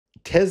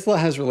Tesla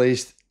has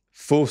released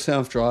full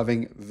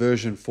self-driving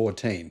version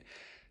 14,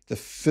 the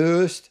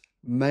first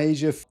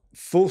major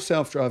full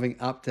self-driving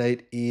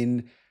update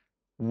in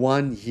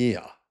 1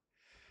 year.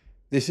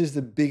 This is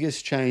the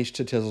biggest change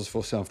to Tesla's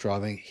full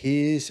self-driving.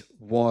 Here's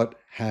what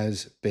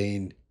has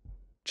been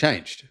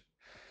changed.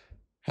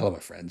 Hello, my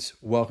friends.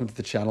 Welcome to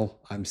the channel.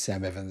 I'm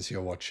Sam Evans.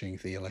 You're watching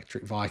the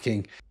Electric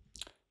Viking.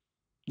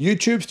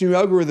 YouTube's new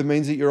algorithm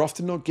means that you're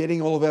often not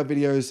getting all of our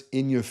videos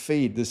in your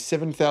feed. There's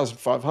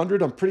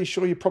 7,500. I'm pretty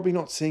sure you're probably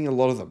not seeing a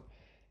lot of them.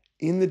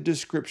 In the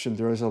description,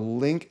 there is a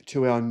link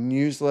to our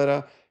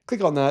newsletter.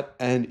 Click on that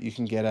and you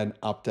can get an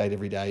update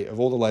every day of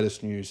all the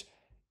latest news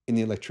in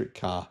the electric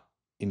car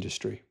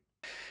industry.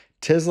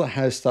 Tesla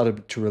has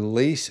started to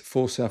release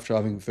full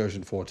self-driving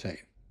version 14.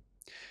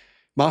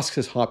 Musk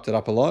has hyped it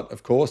up a lot,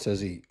 of course,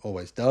 as he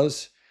always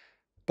does.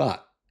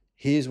 But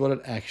here's what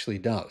it actually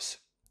does.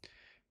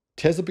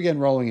 Tesla began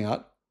rolling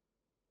out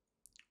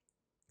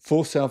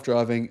full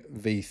self-driving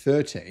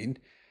V13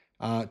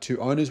 to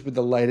owners with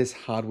the latest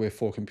hardware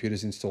for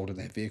computers installed in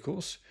their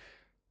vehicles.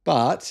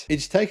 But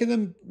it's taken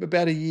them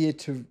about a year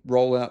to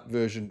roll out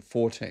version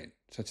 14.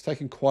 So it's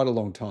taken quite a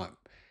long time.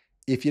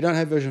 If you don't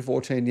have version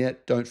 14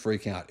 yet, don't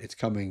freak out. It's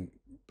coming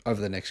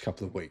over the next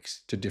couple of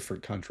weeks to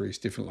different countries,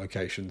 different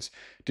locations,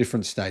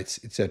 different states,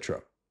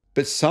 etc.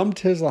 But some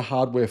Tesla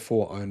hardware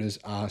 4 owners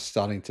are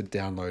starting to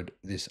download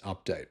this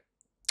update.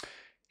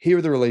 Here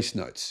are the release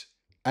notes.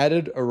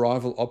 Added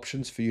arrival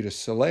options for you to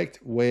select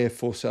where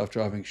full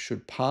self-driving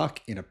should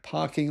park in a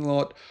parking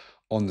lot,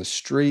 on the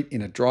street,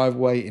 in a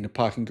driveway, in a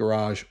parking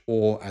garage,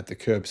 or at the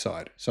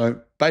curbside.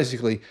 So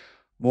basically,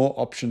 more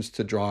options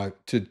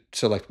to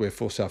select where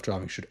full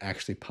self-driving should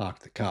actually park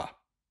the car.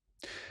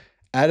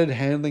 Added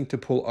handling to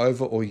pull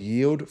over or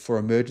yield for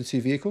emergency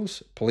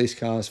vehicles, police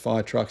cars,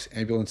 fire trucks,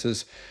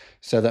 ambulances.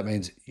 So that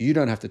means you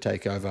don't have to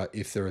take over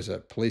if there is a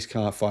police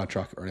car, fire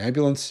truck, or an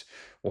ambulance,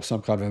 or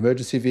some kind of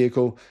emergency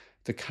vehicle.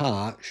 The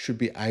car should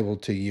be able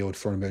to yield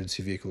for an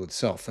emergency vehicle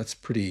itself. That's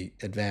pretty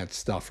advanced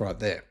stuff right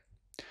there.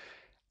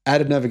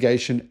 Added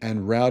navigation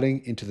and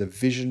routing into the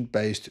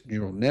vision-based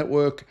neural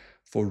network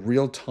for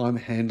real-time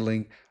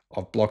handling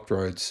of blocked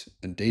roads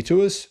and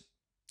detours.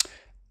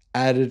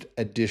 Added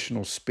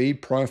additional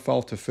speed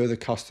profile to further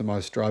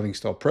customize driving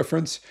style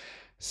preference.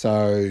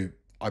 So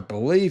I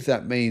believe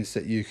that means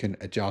that you can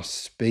adjust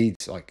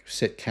speeds, like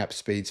set cap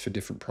speeds for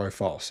different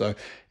profiles. So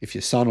if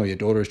your son or your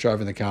daughter is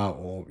driving the car,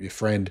 or your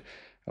friend,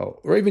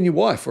 or even your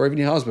wife, or even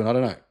your husband, I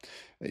don't know,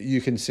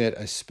 you can set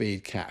a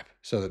speed cap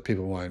so that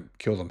people won't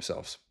kill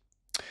themselves.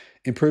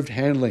 Improved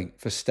handling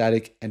for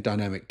static and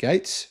dynamic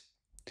gates.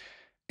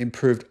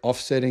 Improved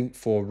offsetting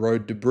for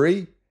road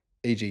debris,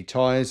 e.g.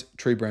 tires,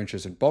 tree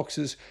branches, and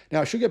boxes.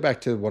 Now, I should get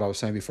back to what I was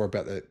saying before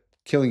about the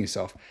killing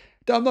yourself.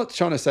 I'm not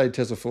trying to say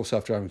Tesla full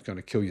self-driving is going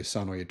to kill your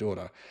son or your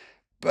daughter,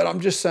 but I'm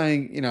just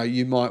saying,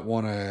 you might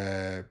want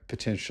to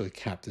potentially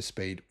cap the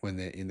speed when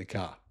they're in the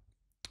car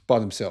by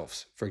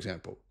themselves, for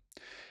example.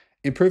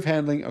 Improve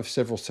handling of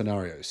several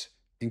scenarios,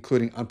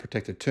 including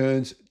unprotected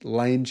turns,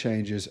 lane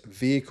changes,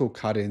 vehicle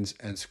cut-ins,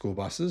 and school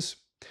buses.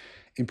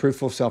 Improve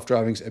full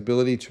self-driving's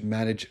ability to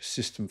manage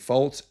system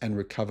faults and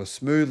recover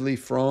smoothly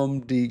from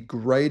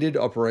degraded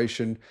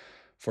operation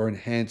for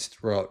enhanced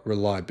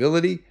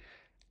reliability.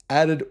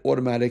 Added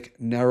automatic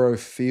narrow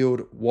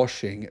field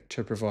washing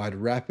to provide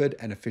rapid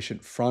and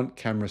efficient front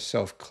camera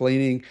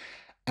self-cleaning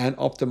and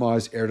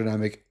optimize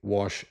aerodynamic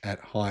wash at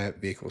higher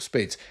vehicle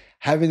speeds.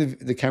 Having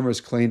the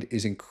cameras cleaned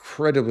is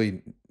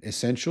incredibly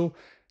essential.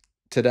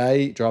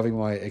 Today, driving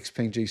my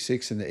Xpeng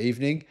G6 in the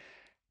evening,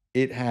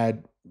 it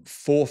had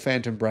 4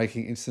 phantom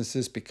braking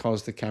instances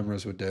because the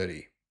cameras were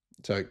dirty.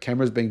 So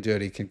cameras being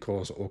dirty can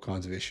cause all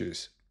kinds of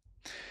issues.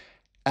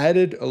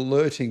 Added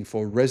alerting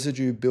for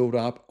residue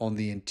buildup on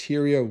the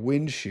interior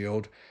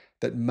windshield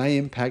that may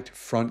impact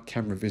front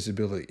camera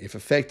visibility. If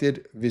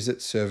affected,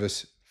 visit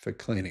service for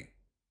cleaning.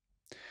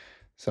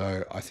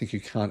 So I think you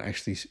can't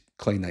actually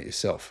clean that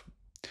yourself.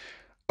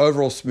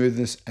 Overall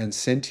smoothness and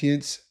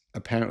sentience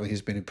apparently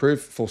has been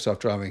improved. Full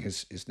self-driving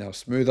is now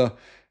smoother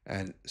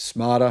and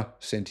smarter.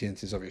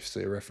 Sentience is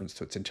obviously a reference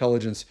to its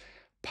intelligence.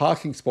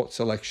 Parking spot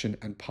selection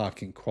and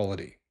parking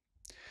quality.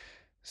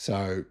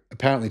 So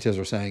apparently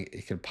Tesla is saying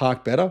it can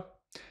park better,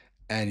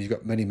 and you've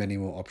got many, many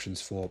more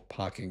options for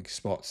parking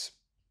spots.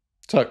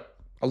 So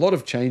a lot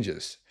of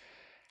changes.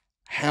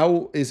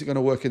 How is it going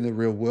to work in the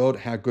real world?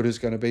 How good is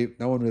it going to be?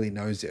 No one really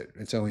knows yet.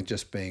 It's only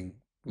just being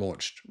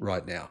launched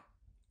right now.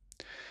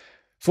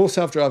 Full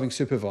self-driving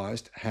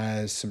supervised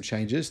has some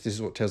changes. This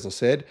is what Tesla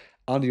said.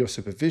 Under your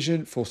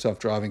supervision, full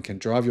self-driving can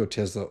drive your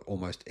Tesla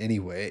almost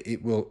anywhere.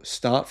 It will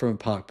start from a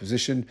parked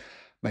position,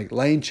 make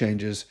lane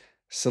changes,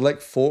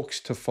 select forks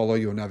to follow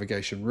your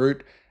navigation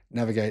route,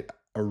 navigate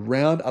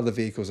around other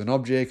vehicles and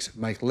objects,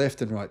 make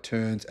left and right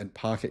turns, and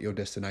park at your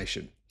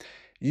destination.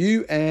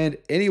 You and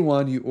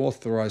anyone you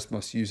authorize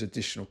must use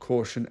additional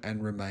caution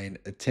and remain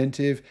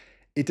attentive.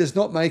 It does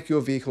not make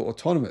your vehicle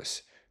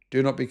autonomous.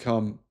 Do not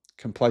become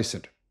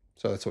complacent.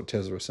 So that's what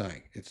Tesla is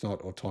saying. It's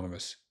not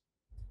autonomous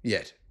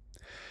yet.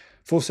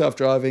 Full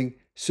self-driving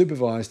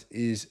Supervised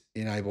is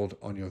enabled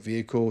on your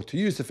vehicle. To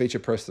use the feature,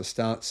 press the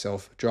Start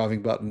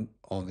Self-Driving button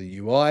on the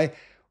UI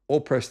or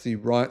press the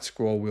right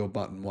scroll wheel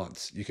button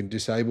once. You can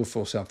disable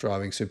full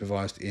self-driving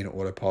supervised in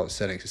autopilot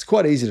settings. It's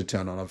quite easy to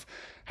turn on. I've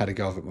had a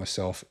go of it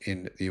myself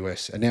in the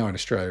US and now in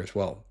Australia as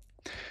well.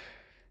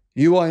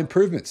 UI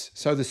improvements.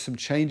 So there's some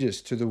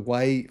changes to the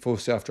way full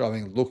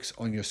self-driving looks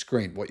on your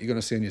screen, what you're going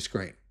to see on your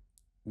screen.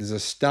 There's a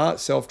Start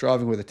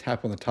Self-Driving with a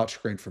tap on the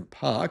touchscreen from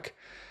park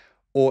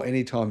or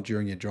anytime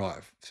during your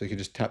drive. So you can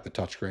just tap the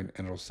touchscreen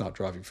and it'll start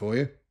driving for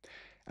you.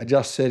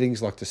 Adjust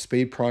settings like the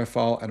speed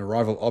profile and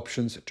arrival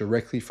options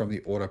directly from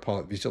the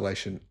autopilot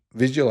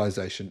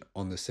visualization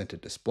on the center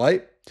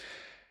display.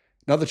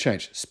 Another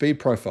change, speed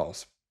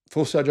profiles.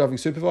 Full self-driving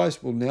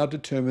supervised will now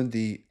determine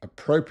the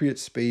appropriate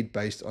speed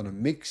based on a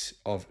mix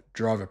of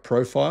driver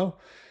profile,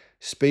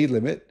 speed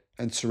limit,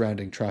 and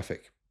surrounding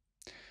traffic.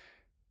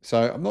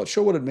 So I'm not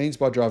sure what it means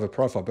by driver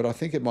profile, but I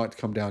think it might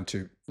come down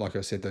to, like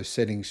I said, those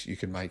settings you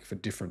can make for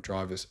different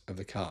drivers of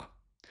the car.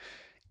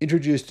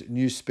 Introduced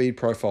new speed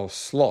profile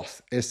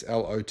Sloth,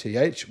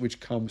 S-L-O-T-H, which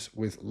comes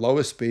with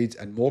lower speeds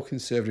and more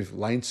conservative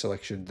lane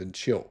selection than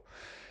Chill.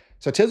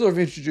 So Tesla have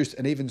introduced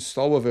an even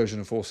slower version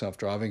of full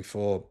self-driving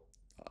for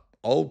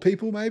old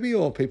people maybe,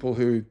 or people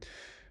who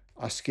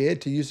are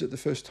scared to use it the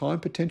first time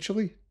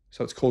potentially.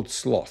 So it's called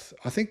Sloth.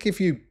 I think if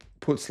you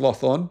put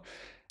Sloth on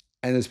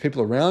and there's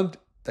people around,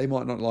 they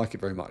might not like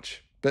it very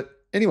much. But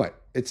anyway,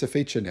 it's a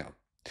feature now.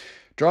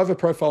 Driver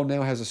profile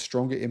now has a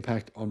stronger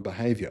impact on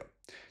behavior.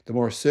 The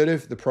more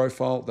assertive the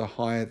profile, the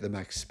higher the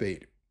max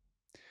speed.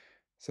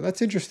 So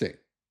that's interesting.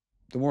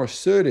 The more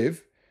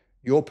assertive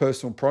your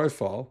personal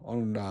profile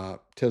on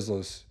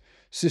Tesla's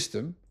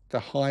system, the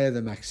higher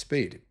the max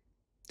speed.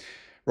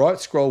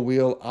 Right scroll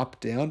wheel up,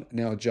 down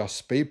now adjusts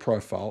speed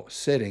profile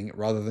setting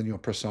rather than your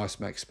precise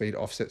max speed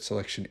offset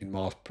selection in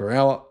miles per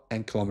hour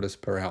and kilometers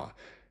per hour.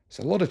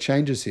 So a lot of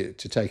changes here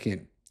to take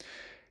in.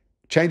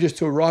 Changes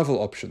to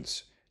arrival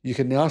options. You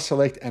can now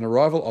select an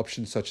arrival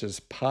option such as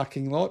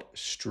parking lot,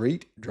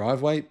 street,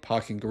 driveway,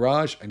 parking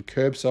garage, and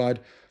curbside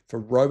for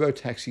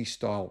robo-taxi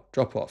style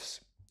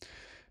drop-offs.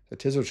 So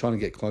Tesla are trying to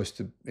get close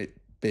to it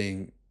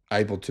being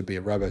able to be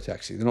a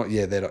robo-taxi.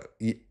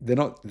 They're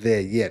not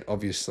there yet,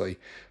 obviously,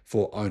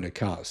 for owner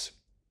cars.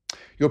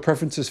 Your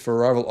preferences for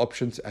arrival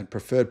options and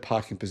preferred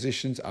parking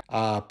positions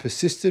are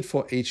persisted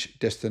for each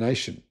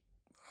destination.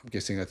 I'm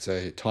guessing that's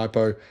a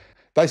typo.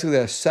 Basically,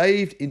 they're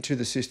saved into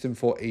the system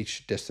for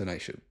each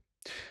destination.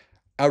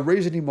 Our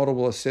reasoning model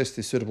will assess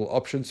the suitable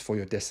options for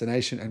your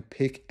destination and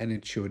pick an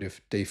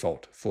intuitive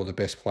default for the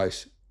best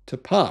place to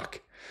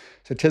park.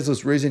 So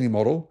Tesla's reasoning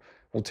model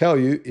will tell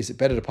you, is it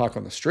better to park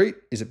on the street?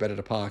 Is it better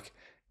to park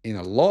in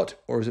a lot?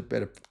 Or is it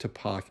better to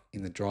park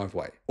in the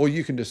driveway? Or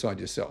you can decide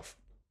yourself.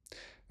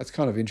 That's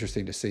kind of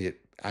interesting to see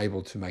it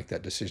able to make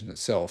that decision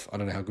itself. I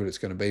don't know how good it's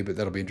going to be, but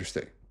that'll be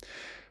interesting.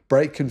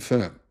 Brake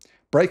confirm.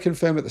 Brake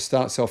confirm at the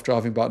Start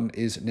Self-Driving button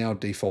is now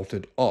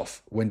defaulted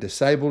off. When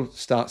disabled,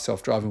 Start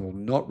Self-Driving will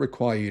not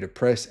require you to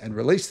press and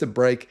release the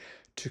brake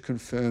to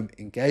confirm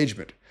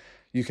engagement.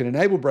 You can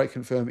enable brake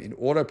confirm in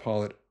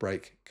autopilot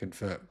brake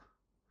confirm.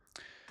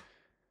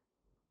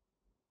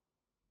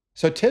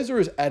 So Tesla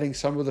is adding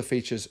some of the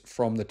features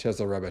from the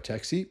Tesla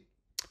Robotaxi,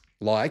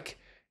 like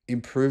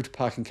improved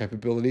parking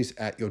capabilities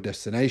at your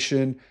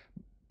destination,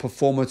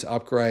 performance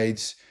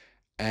upgrades,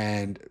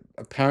 and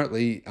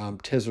apparently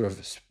Tesla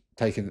have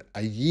taken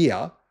a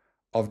year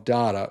of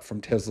data from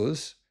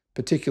Teslas,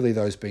 particularly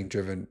those being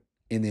driven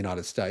in the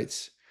United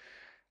States,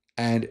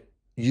 and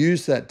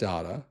use that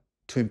data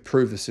to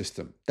improve the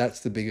system. That's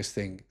the biggest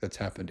thing that's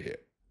happened here.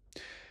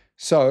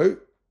 So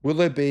will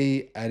there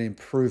be an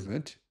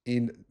improvement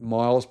in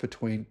miles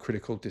between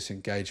critical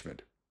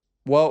disengagement?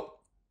 Well,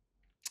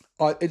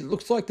 it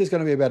looks like there's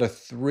going to be about a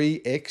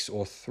 3x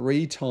or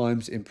 3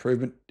 times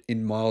improvement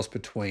in miles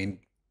between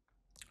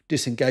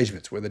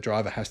disengagements where the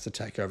driver has to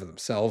take over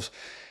themselves.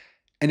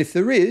 And if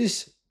there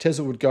is,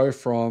 Tesla would go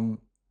from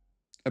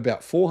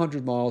about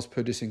 400 miles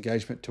per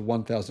disengagement to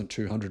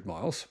 1,200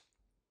 miles.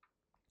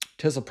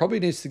 Tesla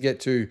probably needs to get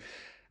to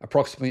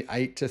approximately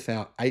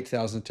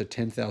 8,000 to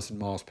 10,000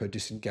 miles per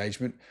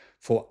disengagement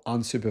for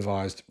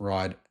unsupervised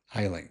ride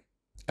hailing,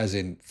 as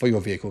in for your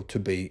vehicle to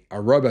be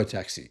a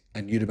robo-taxi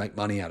and you to make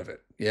money out of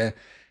it. Yeah,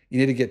 you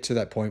need to get to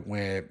that point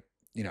where,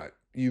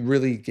 you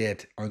really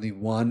get only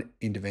one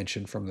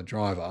intervention from the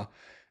driver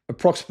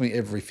approximately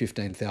every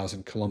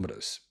 15,000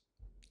 kilometers.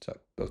 So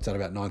that's at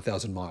about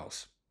 9,000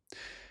 miles.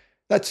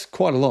 That's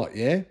quite a lot,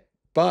 yeah?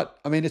 But,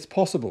 I mean, it's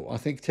possible. I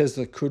think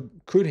Tesla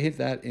could hit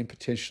that in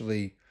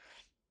potentially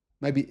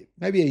maybe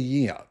a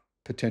year,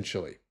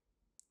 potentially.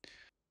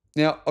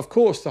 Now, of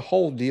course, the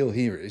whole deal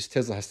here is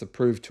Tesla has to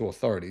prove to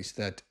authorities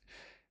that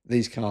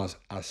these cars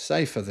are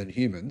safer than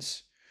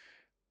humans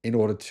in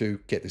order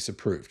to get this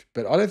approved.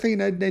 But I don't think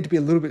they need to be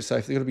a little bit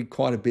safer. They've got to be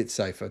quite a bit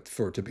safer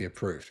for it to be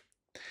approved.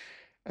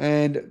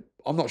 And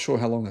I'm not sure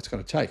how long that's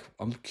going to take.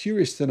 I'm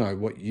curious to know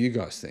what you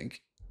guys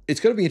think. it's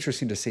going to be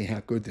interesting to see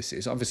how good this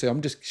is. Obviously,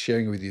 I'm just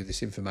sharing with you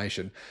this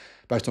information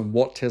based on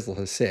what Tesla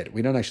has said.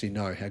 We don't actually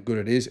know how good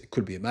it is. It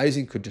could be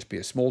amazing, could just be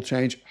a small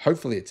change.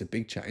 Hopefully, it's a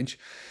big change.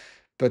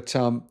 But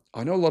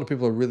I know a lot of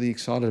people are really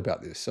excited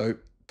about this. So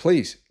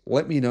please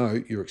let me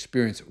know your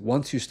experience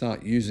once you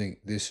start using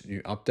this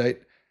new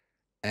update.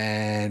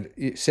 And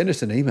send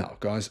us an email,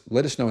 guys.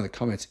 Let us know in the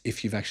comments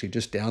if you've actually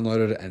just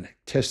downloaded it and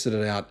tested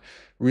it out.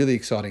 Really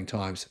exciting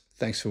times.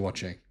 Thanks for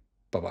watching.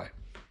 Bye-bye.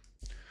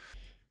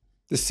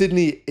 The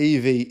Sydney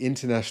EV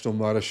International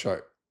Motor Show.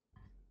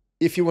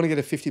 If you want to get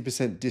a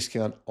 50%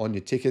 discount on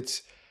your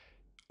tickets,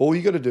 all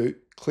you got to do,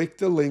 click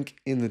the link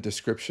in the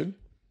description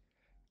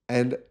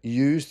and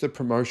use the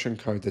promotion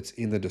code that's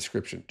in the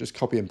description. Just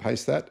copy and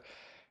paste that.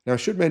 Now, I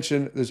should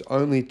mention there's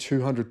only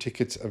 200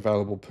 tickets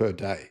available per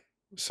day.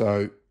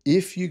 So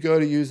if you go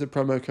to use the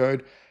promo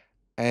code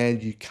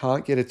and you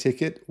can't get a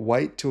ticket,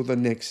 wait till the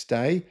next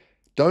day.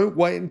 Don't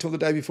wait until the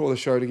day before the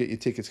show to get your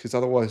tickets, because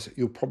otherwise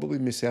you'll probably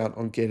miss out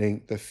on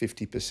getting the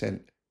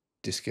 50%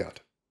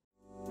 discount.